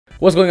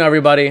What's going on,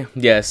 everybody?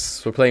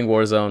 Yes, we're playing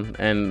Warzone,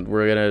 and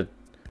we're gonna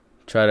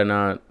try to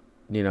not,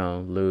 you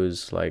know,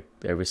 lose like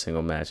every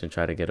single match and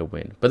try to get a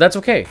win. But that's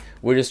okay.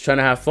 We're just trying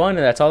to have fun, and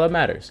that's all that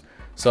matters.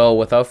 So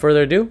without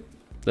further ado,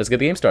 let's get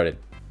the game started.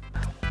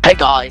 Hey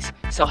guys,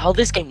 so how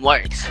this game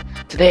works,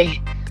 today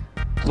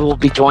we will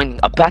be joining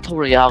a battle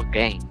royale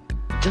game,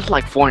 just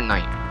like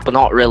Fortnite, but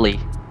not really.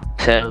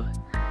 So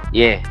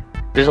yeah,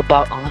 there's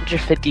about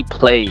 150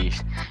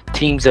 players,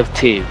 teams of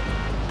 2,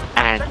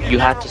 and you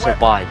have to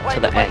survive to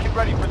the end,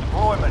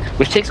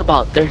 which takes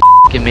about 30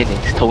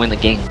 minutes to win the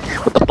game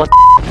with a bunch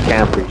of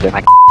campers and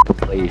I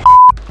play.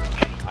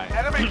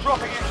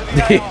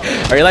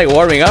 Are you like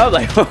warming up?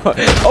 Like,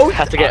 oh,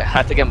 have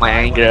to get my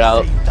anger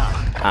out.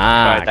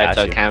 Ah, that's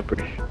got a you. camper.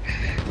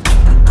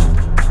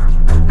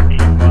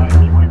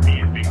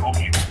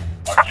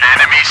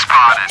 Enemy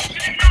spotted.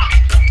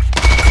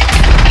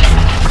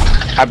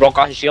 I broke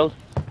out his shield.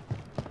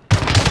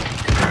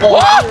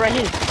 Oh, right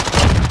here.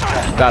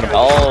 Got him.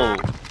 Oh,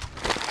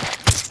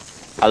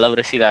 I love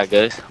to see that,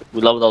 guys.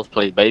 We love those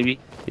plays, baby.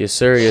 Yes,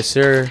 sir. Yes,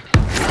 sir.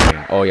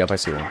 Oh, yep, I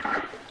see one.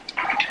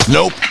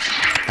 Nope.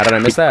 How did I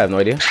miss that? I have no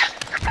idea.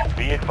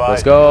 Let's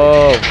Let's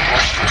go.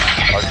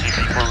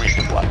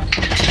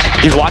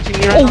 He's watching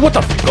me right Oh, now. what the?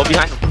 F Go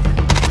behind him.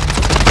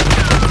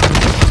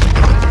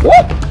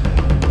 What?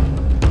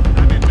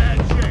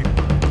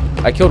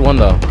 I killed one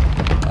though.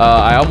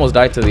 I almost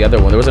died to the other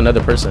one. There was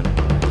another person.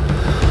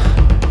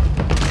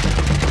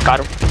 Got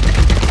him.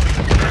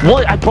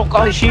 What? I broke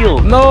out his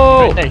shield.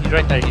 No. Right there. He's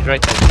right there. He's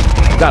right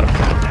there. Got him.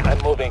 I'm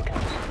moving.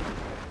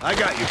 I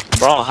got you.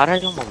 Bro, how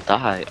did I almost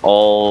die?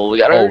 Oh, we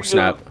gotta. Oh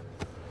snap.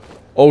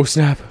 Oh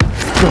snap.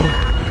 Go.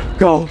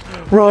 Go.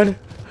 Run.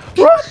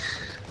 Run.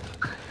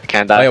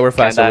 Can't die. Oh yeah, we're Can't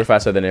faster. die. We're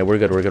faster than it. We're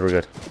good. We're good. We're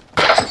good.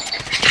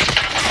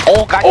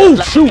 Oh, God. Oh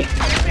left. shoot.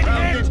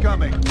 It's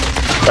coming.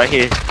 Right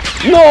here.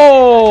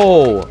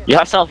 No. You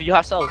have self. You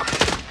have self.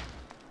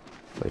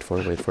 Wait for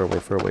it. Wait for it.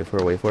 Wait for it. Wait for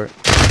it. Wait for it.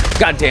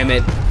 God damn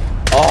it.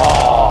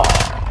 Oh.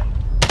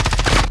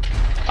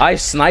 I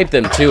sniped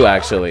them too,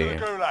 actually.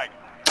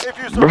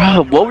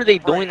 Bro, what were they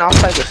doing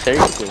outside the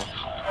circle?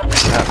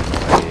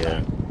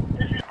 Yeah.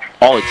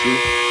 Oh, it's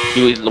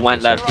you. He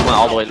went left. He went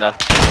all the way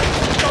left.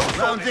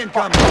 Rounds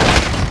incoming.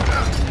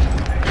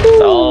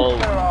 So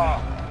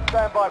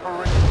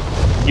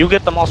you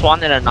get the most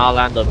wanted and I'll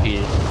land up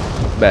here.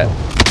 Bet.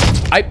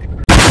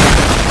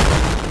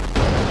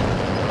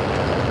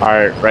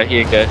 Alright, right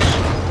here, guys.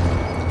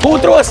 Who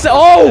threw a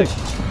oh!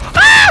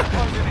 Ah!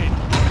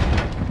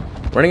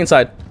 Running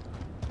inside.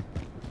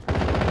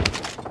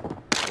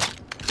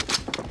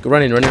 Go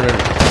run in, run in, run in.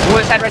 Go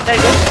inside right there,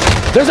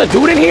 guys. There's a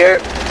dude in here?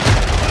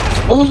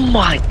 Oh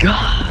my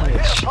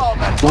gosh.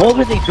 What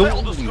were they doing?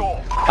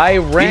 I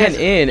ran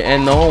in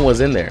and no one was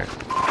in there.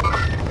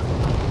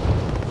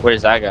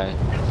 Where's that guy?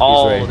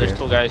 Oh, right there's here.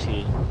 2 guys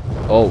here.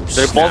 Oh,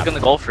 They're snap. both gonna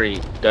go for it.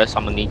 Guys,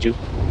 I'm gonna need you.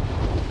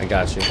 I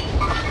got you.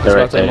 They're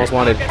right The there. most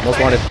wanted. Most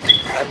wanted.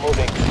 I'm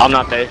moving. I'm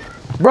not there.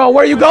 Bro,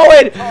 where are you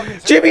going?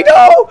 Jimmy,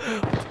 no!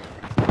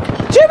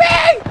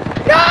 Jimmy!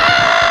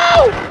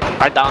 No!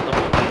 I downed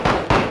him.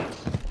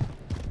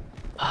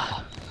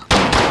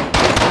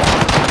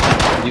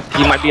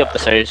 He might be up the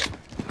stairs.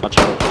 Watch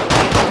out.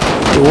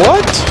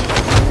 What?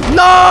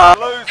 No!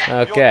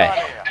 Okay.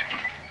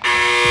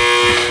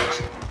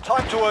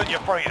 Time to earn your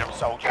freedom,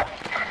 soldier.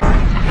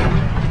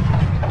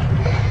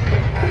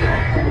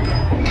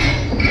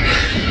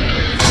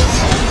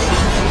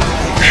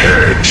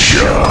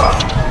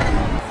 Headshot.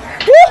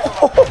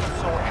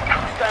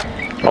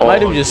 My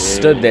dude just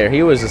stood there.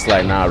 He was just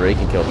like, nah, Ray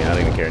can kill me. I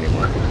don't even care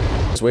anymore.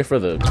 Just wait for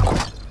the...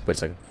 Wait a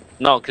second.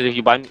 No, because if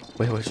you buy me,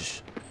 Wait,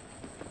 shh.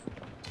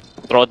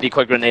 throw a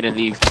decoy grenade and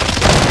leave.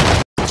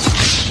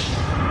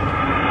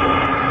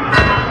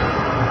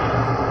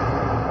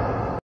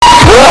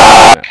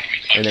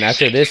 And then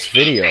after this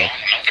video,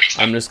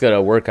 I'm just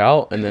gonna work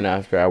out, and then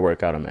after I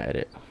work out, I'm gonna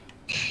edit.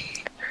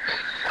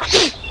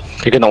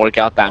 You're gonna work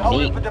out that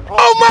meat.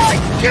 Oh my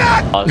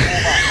god!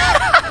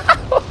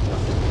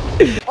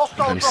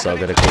 I'm so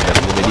gonna click that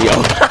in the video.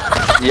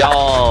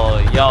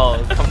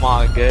 Yo, come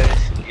on, guys.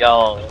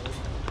 Yo.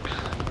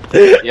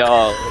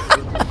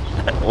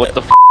 What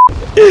the f?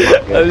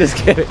 I'm just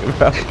kidding,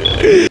 bro.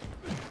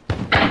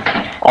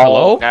 Oh,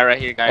 Hello? guy right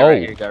here, guy Oh.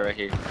 right here, guy right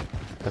here.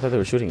 I thought they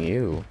were shooting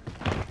you.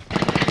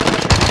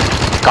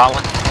 Got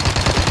one.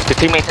 The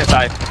teammates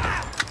inside.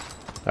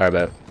 Alright,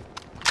 bet.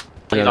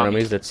 He's You on know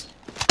me. that's...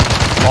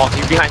 Oh,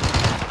 he's behind.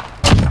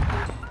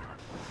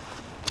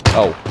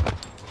 Oh,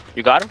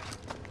 You got him?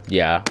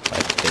 yeah, I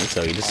think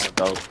so. You just...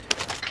 Dope.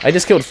 I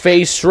just killed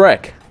FaZe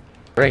Shrek.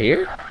 Right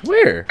here?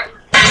 Where?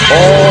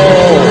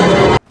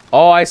 Oh!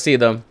 Oh, I see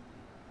them.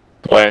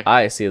 Where?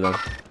 I see them.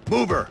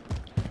 Mover.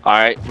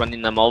 Alright,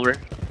 running them over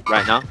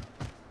right now.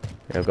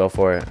 Yeah, go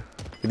for it.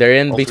 They're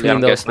in Hopefully I between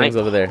don't get those things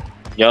sniped. over there.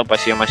 Yup, I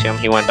see him,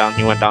 He went down,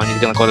 He's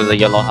gonna go to the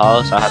yellow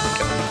house. I have to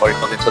kill him before he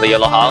goes into the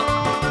yellow house.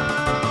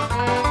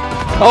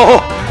 Oh!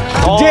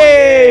 Oh,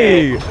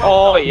 Dang!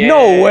 Oh, yeah.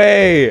 No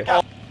way!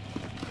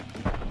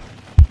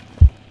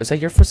 Is that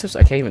your footsteps?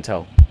 I can't even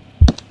tell.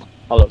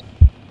 Hold up.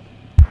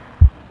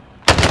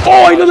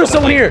 Oh, I know there's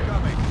someone here.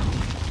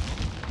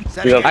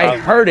 You up I top?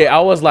 heard it. I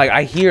was like,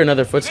 I hear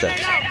another footstep.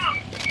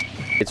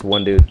 It's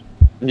one dude.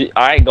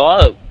 Alright, go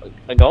up.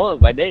 Go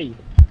up, I dare you.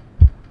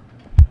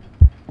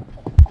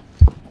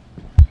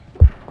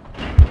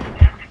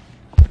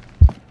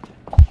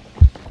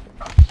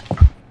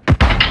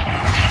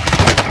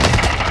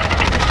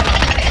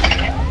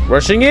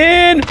 Rushing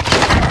in.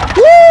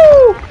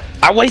 Woo!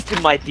 I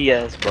wasted my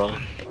DS, bro.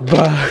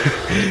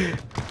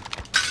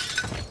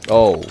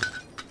 Oh.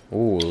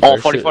 Ooh, Oh,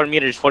 there's 44 shit.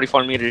 meters,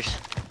 44 meters.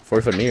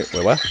 40 foot meter.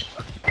 Wait, what?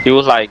 He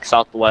was like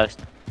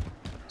southwest.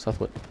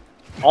 Southwood.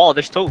 Oh,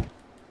 there's two.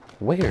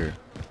 Where?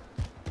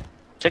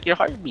 Check your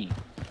heartbeat.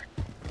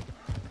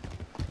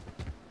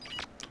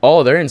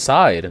 Oh, they're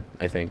inside,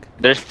 I think.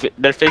 There's 15.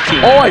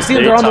 Oh, I see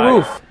them. They're on the inside.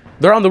 roof.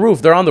 They're on the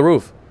roof. They're on the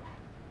roof.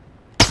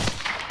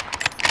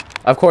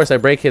 Of course, I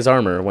break his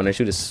armor when I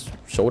shoot his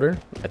shoulder.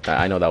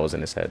 I know that was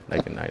in his head. I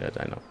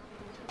know.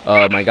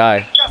 My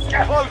guy. Just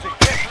closing. Get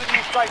to the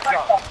new safe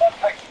zone.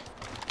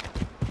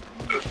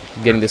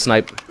 Getting the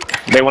snipe.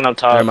 They went up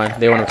top. Never mind.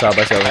 They went up top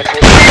by seven.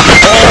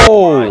 Oh!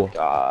 Oh!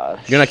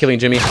 Gosh. You're not killing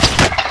Jimmy.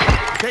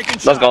 Taking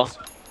Let's go. shots.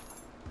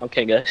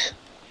 Okay, guys.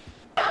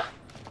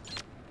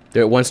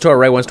 There, one's to our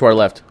right, one's to our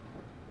left.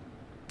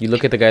 You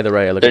look at the guy to the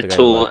right. I look at the There's guy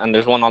to the two, left. and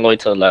there's one all the way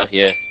to the left.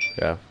 Yeah.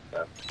 Yeah.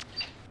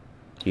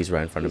 He's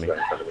right in front of me.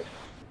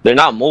 They're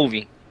not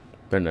moving.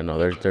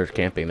 They're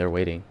camping. They're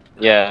waiting.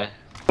 Yeah.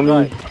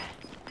 Right.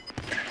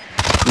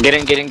 Get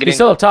in. He's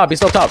still up top. He's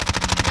still up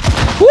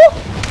top. Woo!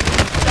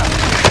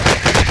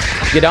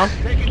 Get down.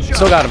 Taking shots.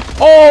 Still got him.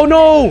 Oh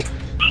no!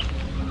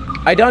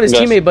 I downed his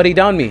Yes. teammate, but he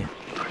downed me.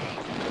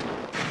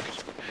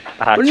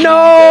 Ah, No!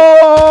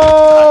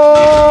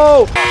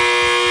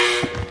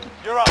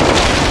 You're up.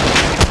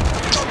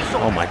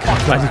 Oh my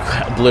god! I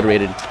got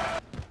obliterated.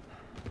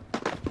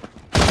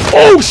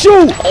 Oh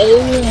shoot!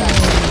 Oh.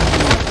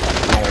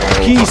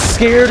 He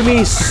scared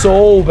me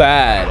so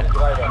bad.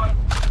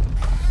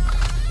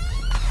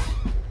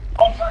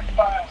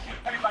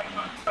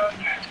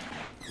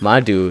 My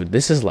dude,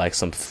 this is like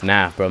some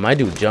FNAF, bro. My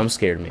dude jump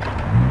scared me.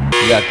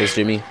 You got this,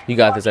 Jimmy. You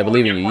got this. I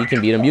believe in you. You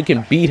can beat him. You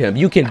can beat him.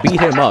 You can beat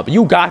him up.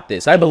 You got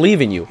this. I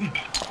believe in you.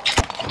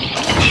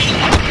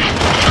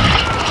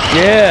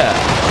 Yeah.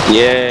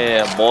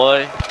 Yeah,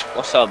 boy.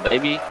 What's up,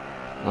 baby?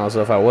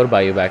 Also, if I would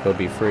buy you back, it would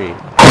be free.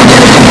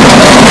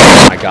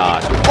 Oh my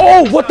gosh.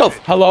 Oh, what the?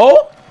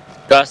 Hello?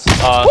 Gus,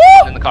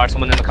 Woo! in the car.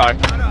 Someone in the car.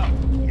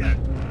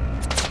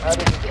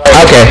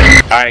 Okay.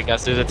 Alright,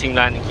 Gus, there's a team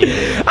landing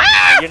here.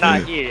 And you're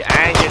not here.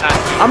 And you're not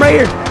here. I'm right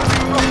here.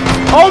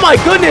 Oh my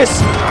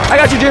goodness. I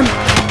got you, Jim.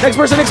 Next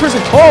person.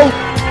 Oh.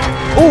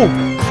 Ooh.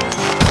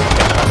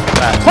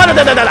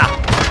 Da-da-da-da-da.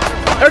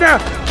 There.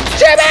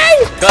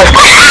 Jimmy!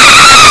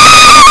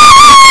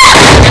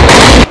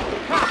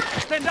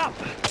 Stand up.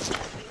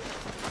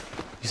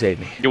 You saved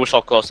me. You were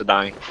so close to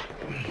dying.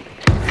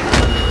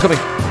 Coming.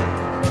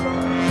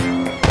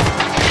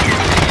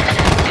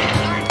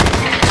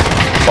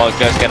 Well,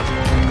 Gus, get him.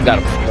 Got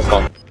him. Let's go. I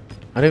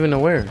don't even know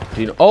where.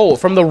 Do you know? Oh,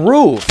 from the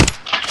roof.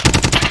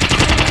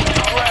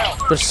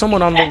 There's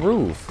someone on the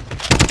roof.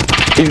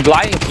 He's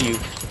gliding to you.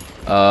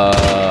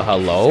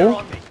 Hello?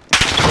 On me.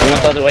 He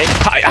went the other way.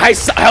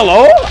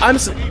 Hello?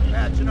 Keep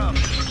patching up.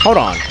 Hold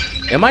on.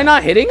 Am I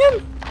not hitting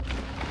him?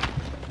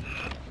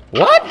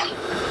 What?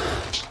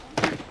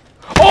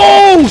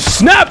 Oh,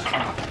 snap!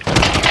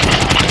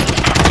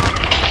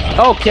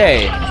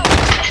 Okay.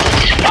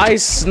 I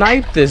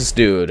sniped this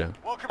dude.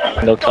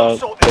 Welcome No to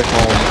talk. There's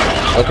no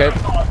one. Okay.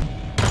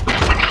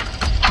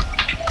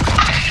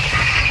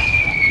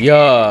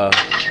 Yeah.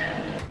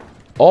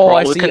 Oh, Bro,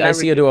 I we see. could I never-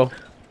 see a duo.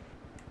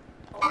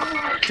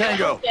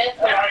 Tango.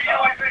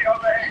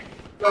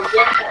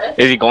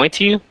 Is he going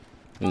to you?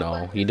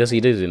 No, he does. He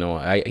doesn't know.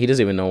 He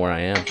doesn't even know where I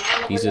am.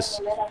 He's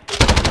just.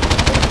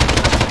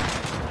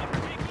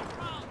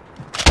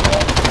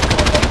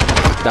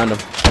 Downed him.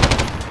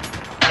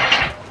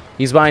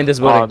 He's behind this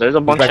building. Oh, there's a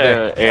He's bunch back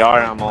there. of AR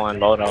ammo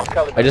and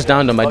loadout. I just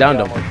downed him. I downed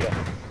him.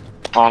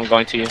 Oh, I'm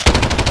going to you.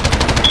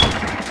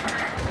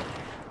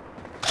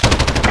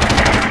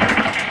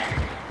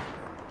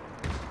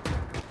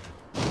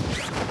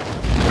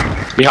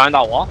 Behind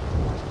that wall?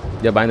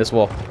 Yeah, behind this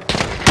wall.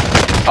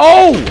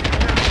 Oh!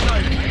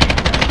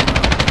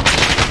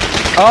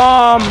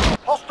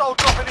 Hostile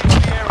dropping into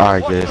the area.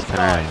 Alright, Watch guys, the can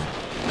skies.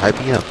 hype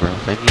me up, bro.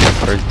 Hype me up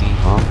first game,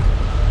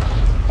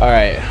 huh? All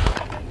right.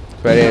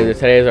 Ready?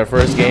 Today is our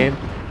first game.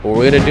 What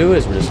we're gonna do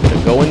is we're just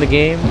gonna go in the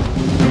game.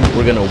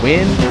 We're gonna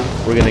win.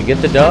 We're gonna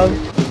get the dub.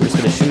 We're just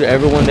gonna shoot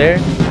everyone there,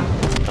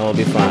 and we'll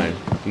be fine.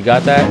 You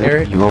got that,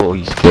 Eric? You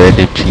always scared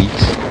them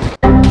cheeks.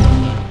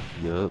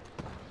 Yup.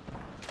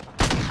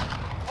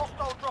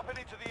 Hostile dropping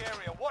into the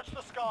area. Watch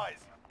the skies.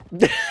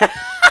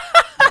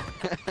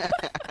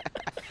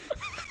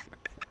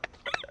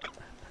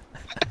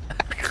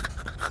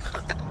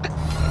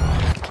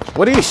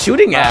 What are you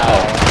shooting at?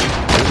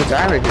 There's a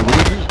guy right there.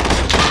 What do you mean?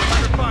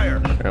 Under fire.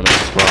 Never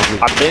mind. Bro,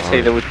 I'm I did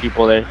say there was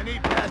people there. I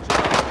need patching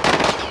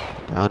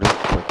up. down there.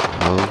 What the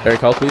hell? Eric,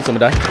 call, please. Someone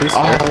die, please.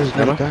 Oh, Eric, there's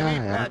never another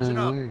mind. guy. I don't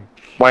know where.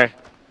 Where?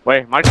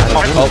 Wait, Mark.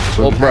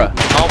 Oh, bruh.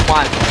 Oh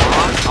my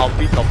god, I'll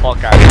beat the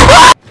fuck out of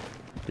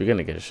you. You're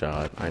gonna get a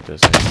shot. I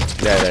just.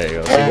 Yeah, there you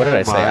go. See, what did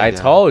I say? my I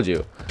God. told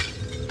you.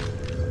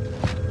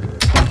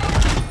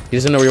 He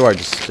doesn't know where you are.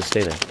 Just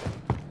stay there.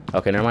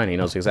 Okay, never mind. He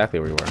knows exactly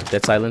where you are.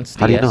 Dead silence.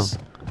 How do you know? DS.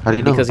 How do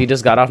you know? Because he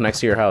just got off next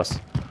to your house.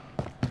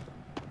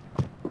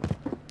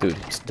 Dude,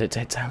 it's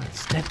dead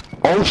silence. Dead.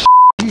 Oh,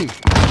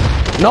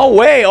 No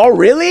way. Oh,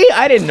 really?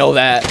 I didn't know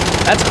that.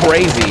 That's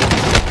crazy.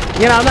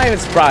 You know, I'm not even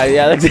surprised.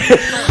 Yeah. bro.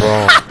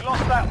 We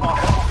lost that one.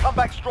 We'll come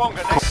back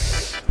stronger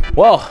next.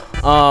 Well,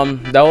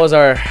 that was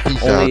our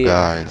Peace only.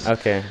 out, guys.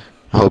 Okay.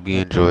 Hope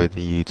you enjoyed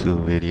the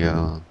YouTube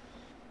video.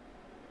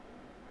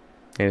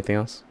 Anything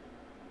else?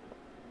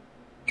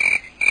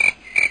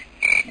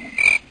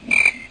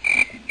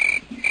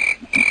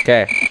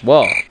 Okay.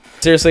 Well,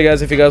 seriously,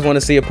 guys, if you guys want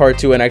to see a part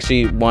 2 and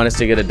actually want us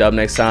to get a dub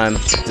next time,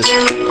 just.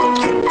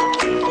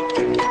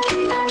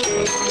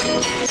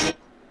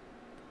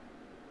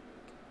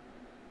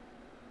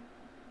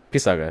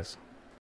 Peace out, guys.